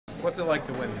What's it like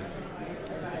to win this?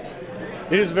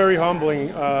 It is very humbling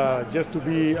just to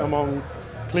be among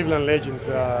Cleveland legends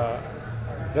that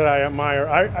I admire.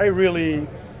 I really,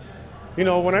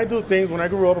 when I do things, when I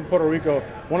grew up in Puerto Rico,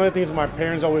 one of the things my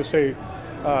parents always say,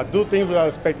 do things without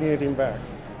expecting anything back.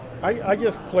 I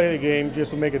just play the game just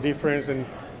to make a difference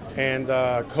and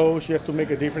coach just to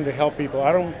make a difference to help people.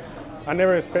 I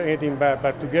never expect anything back,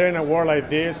 but to get in a war like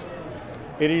this,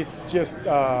 it is just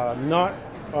not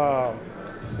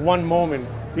one moment.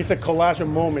 It's a collage of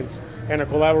moments and a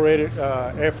collaborated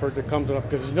effort that comes up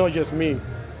because it's not just me.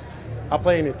 I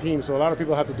play in a team, so a lot of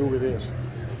people have to do with this.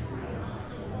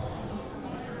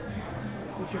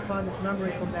 What's your fondest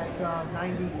memory from that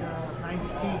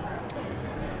 90s team?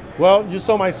 Well, you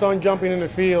saw my son jumping in the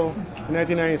field in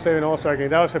 1997 All-Star game.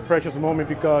 That was a precious moment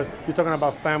because you're talking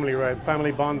about family, right?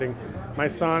 Family bonding. My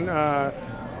son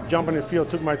jumped in the field,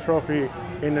 took my trophy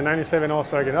in the 97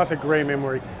 All-Star game. That's a great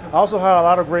memory. I also have a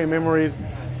lot of great memories,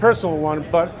 personal one,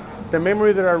 but the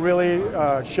memory that I really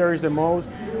cherish the most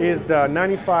is the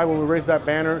 95 when we raised that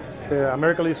banner, the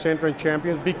American League Central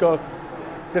champions, because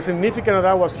the significance of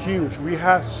that was huge. We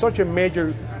had such a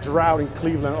major drought in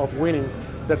Cleveland of winning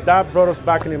that brought us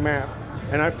back in the map.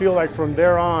 And I feel like from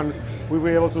there on, we were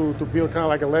able to build kind of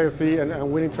like a legacy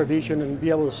and winning tradition and be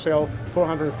able to sell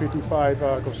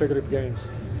 455 consecutive games.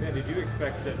 Sandy, do you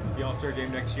expect that the All-Star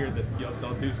game next year that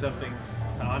they'll do something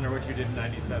to honor what you did in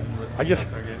 '97 with the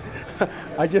All-Star game?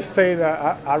 I just say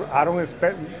that I don't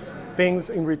expect things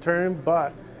in return,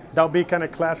 but that'll be kind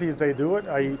of classy if they do it.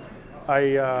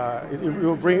 It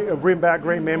will bring back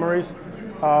great memories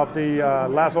of the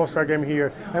last All-Star game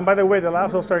here. And by the way, the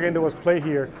last All-Star game that was played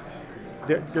here,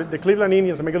 the Cleveland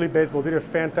Indians and Major League Baseball did a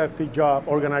fantastic job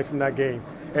organizing that game.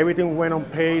 Everything went on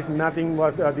pace, nothing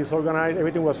was disorganized,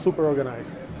 everything was super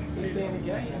organized. Sandy,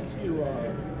 can I ask you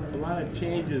a lot of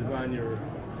changes on your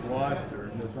roster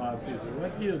in this offseason?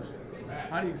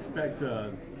 How do you expect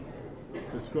to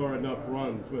score enough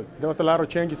runs with? There was a lot of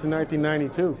changes in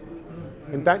 1992.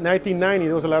 In 1990,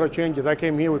 there was a lot of changes. I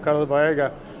came here with Carlos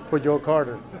Baerga for Joe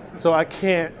Carter. So I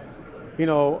can't,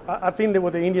 I think that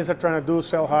what the Indians are trying to do is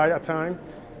sell high at time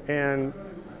and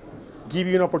give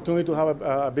you an opportunity to have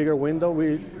a bigger window.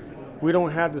 We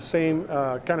don't have the same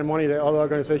kind of money that other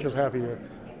organizations have here.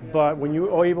 But when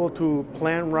you are able to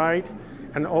plan right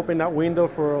and open that window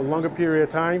for a longer period of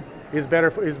time, it's better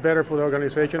for the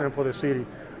organization and for the city.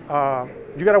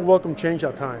 You got to welcome change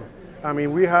at time. I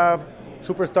mean, we have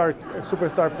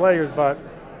superstar players, but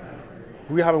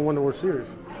we haven't won the World Series.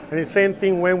 And the same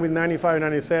thing went with 95 and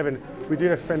 97. We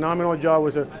did a phenomenal job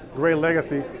with a great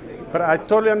legacy. But I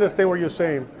totally understand what you're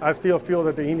saying. I still feel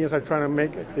that the Indians are trying to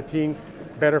make the team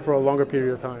better for a longer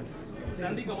period of time.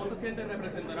 Sandy, ¿cómo se siente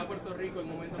representar a Puerto Rico en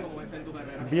momentos como este en tu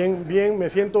carrera? Bien, me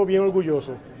siento bien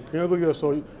orgulloso. Bien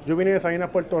orgulloso. Yo vine de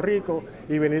Salinas, Puerto Rico,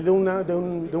 y venir de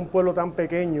un pueblo tan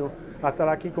pequeño hasta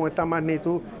aquí con esta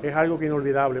magnitud es algo que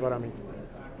inolvidable para mí.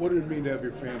 What did it mean to have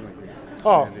your family here?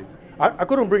 Oh, Sandy? I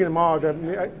couldn't bring them all.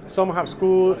 Some have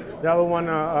school, the other one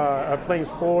are playing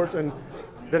sports, and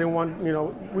they didn't want,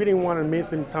 we didn't want to miss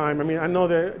them time. I mean, I know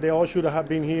that they all should have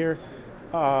been here.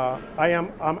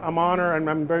 I'm honored and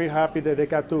I'm very happy that they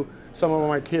got to, some of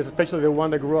my kids, especially the one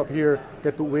that grew up here,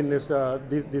 get to witness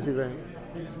this event.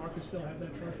 Does Marcus still have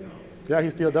that trophy? Yeah,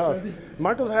 he still does.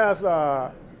 Marcus has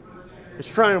a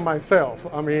shrine of myself.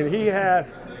 I mean, he has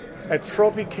a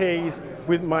trophy case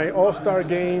with my All-Star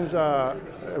games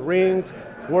rings,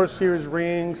 World Series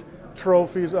rings,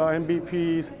 trophies,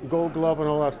 MVPs, Gold Glove, and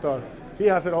all that stuff. He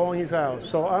has it all in his house.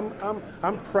 So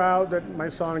I'm proud that my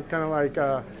son kind of like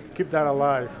keep that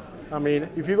alive. I mean,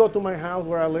 if you go to my house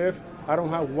where I live, I don't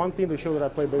have one thing to show that I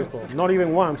play baseball. Not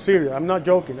even one. I'm serious. I'm not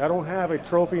joking. I don't have a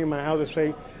trophy in my house that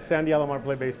say Sandy Alomar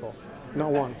play baseball.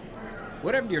 Not one.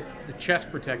 What happened to the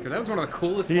chest protector? That was one of the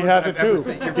coolest. He has it too.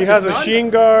 He has a shin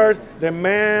guard, the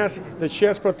mask, the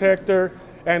chest protector,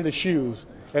 and the shoes.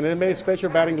 And they made a special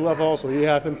batting glove also. He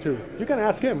has them too. You can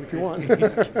ask him if you want.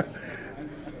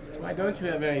 Why don't you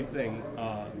have anything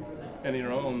in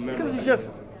your own memory? Because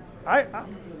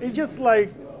it's just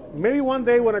like, maybe one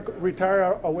day when I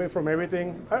retire away from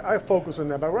everything, I focus on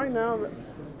that. But right now,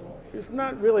 it's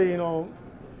not really, I want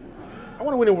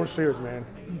to win a World Series, man.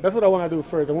 That's what I want to do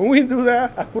first. And when we do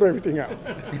that, I put everything out.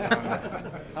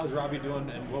 How's Robbie doing,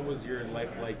 and what was your life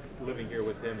like living here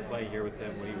with him, playing here with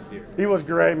him when he was here? He was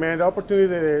great, man. The opportunity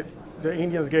that the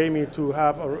Indians gave me to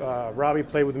have Robbie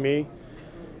play with me,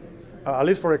 at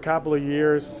least for a couple of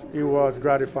years, it was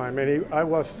gratifying, man. I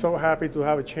was so happy to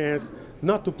have a chance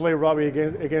not to play Robbie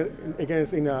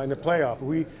against in the playoff.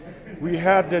 We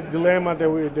had the dilemma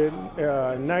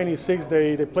that in '96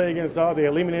 they played against us, they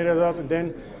eliminated us, and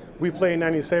then we played in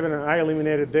 '97 and I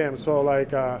eliminated them. So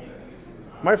like,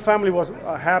 my family was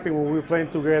happy when we were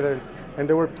playing together, and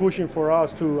they were pushing for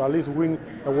us to at least win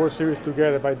a World Series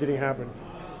together, but it didn't happen.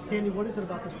 Sandy, what is it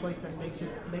about this place that makes it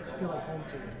feel like home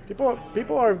to you?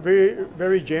 People are very,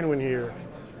 very genuine here.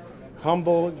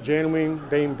 Humble, genuine,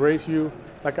 they embrace you.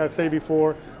 Like I said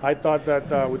before, I thought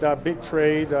that with that big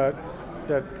trade that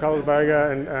Carlos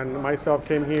Baerga and myself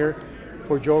came here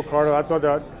for Joe Carter, I thought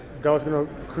that was going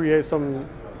to create some,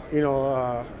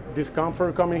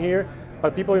 discomfort coming here.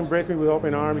 But people embraced me with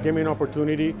open arms, gave me an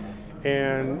opportunity,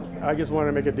 and I just wanted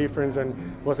to make a difference and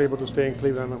was able to stay in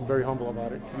Cleveland. I'm very humble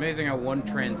about it. It's amazing how one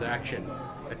transaction,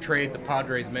 a trade the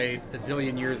Padres made a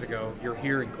zillion years ago, you're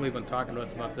here in Cleveland talking to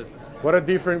us about this. What a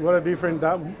different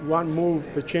that one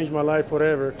move that changed my life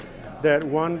forever. That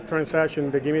one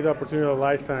transaction that gave me the opportunity of a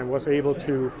lifetime was able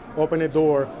to open a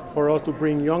door for us to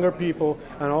bring younger people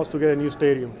and also to get a new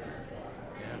stadium.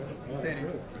 Sandy,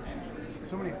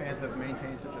 so many fans have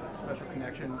maintained such a special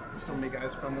connection with so many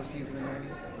guys from those teams in the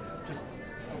 90s. Just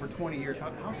over 20 years,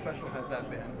 how special has that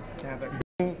been to have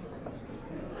that?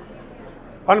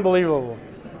 Unbelievable.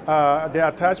 The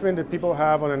attachment that people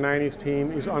have on a 90s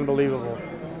team is unbelievable.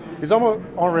 It's almost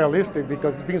unrealistic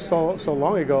because it's been so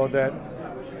long ago that,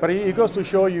 but it goes to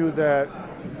show you that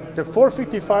the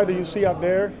 455 that you see out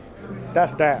there,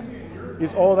 that's that.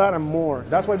 It's all that and more.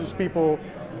 That's why these people,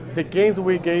 the games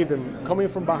we gave them, coming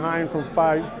from behind from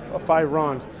five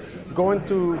runs, going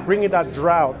to bringing that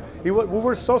drought. We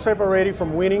were so separated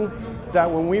from winning that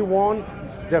when we won,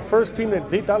 the first team that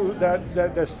did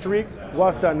that streak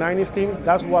was the 90s team.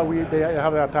 That's why they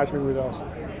have that attachment with us.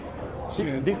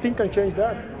 This team can change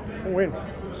that and win.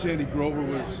 Sandy, Grover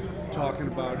was talking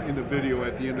about in the video,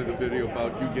 at the end of the video,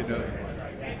 about you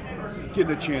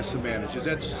getting a chance to manage. Is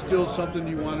that still something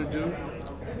you want to do?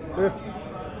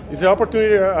 It's an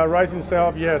opportunity to rise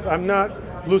itself, yes. I'm not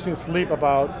losing sleep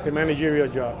about the managerial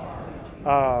job.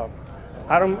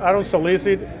 I don't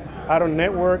solicit, I don't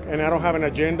network, and I don't have an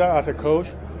agenda as a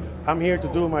coach. I'm here to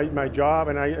do my job,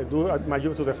 and I do my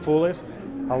job to the fullest.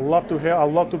 I love to help, I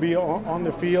love to be on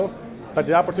the field, but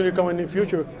the opportunity coming in the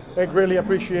future, I greatly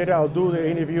appreciate it. I'll do the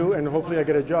interview, and hopefully I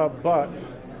get a job, but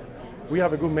we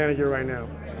have a good manager right now.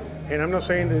 And I'm not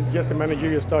saying that just the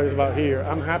managerial stuff is about here.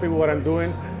 I'm happy with what I'm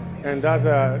doing, and that's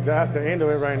the end of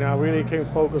it right now. I really can't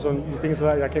focus on things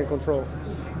that I can't control.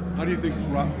 How do you think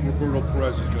Roberto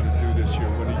Perez is going to do this year?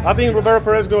 I think Roberto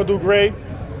Perez is going to do great.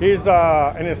 He's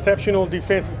an exceptional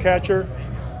defensive catcher.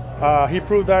 He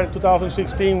proved that in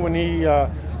 2016 when he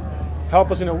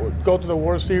helped us go to the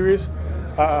World Series.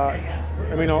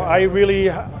 I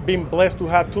really been blessed to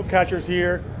have two catchers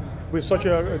here with such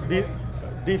a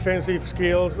defensive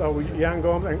skills, young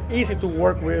guns, and easy to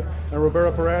work with, and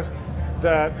Roberto Perez.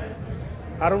 That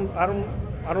I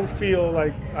don't feel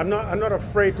like I'm not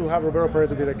afraid to have Roberto Perez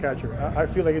to be the catcher. I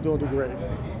feel like he's going to do great.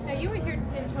 Now you were here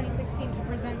in 2016 to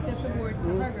present this award to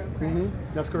Virgo,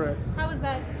 correct? That's correct. How was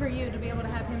that for you to be able to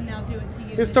have him now do it to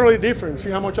you? It's totally different. See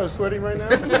how much I'm sweating right now?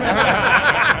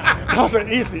 That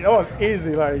was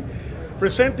easy. Like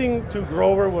presenting to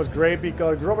Grover was great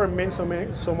because Grover meant so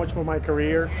much for my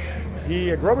career.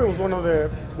 Grover was one of the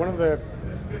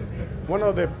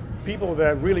people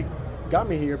that really got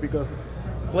me here because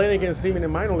playing against him in the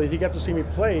minor league, he got to see me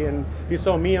play, and he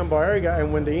saw me and Baerga,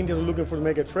 and when the Indians were looking for to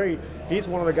make a trade, he's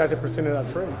one of the guys that presented that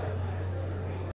trade.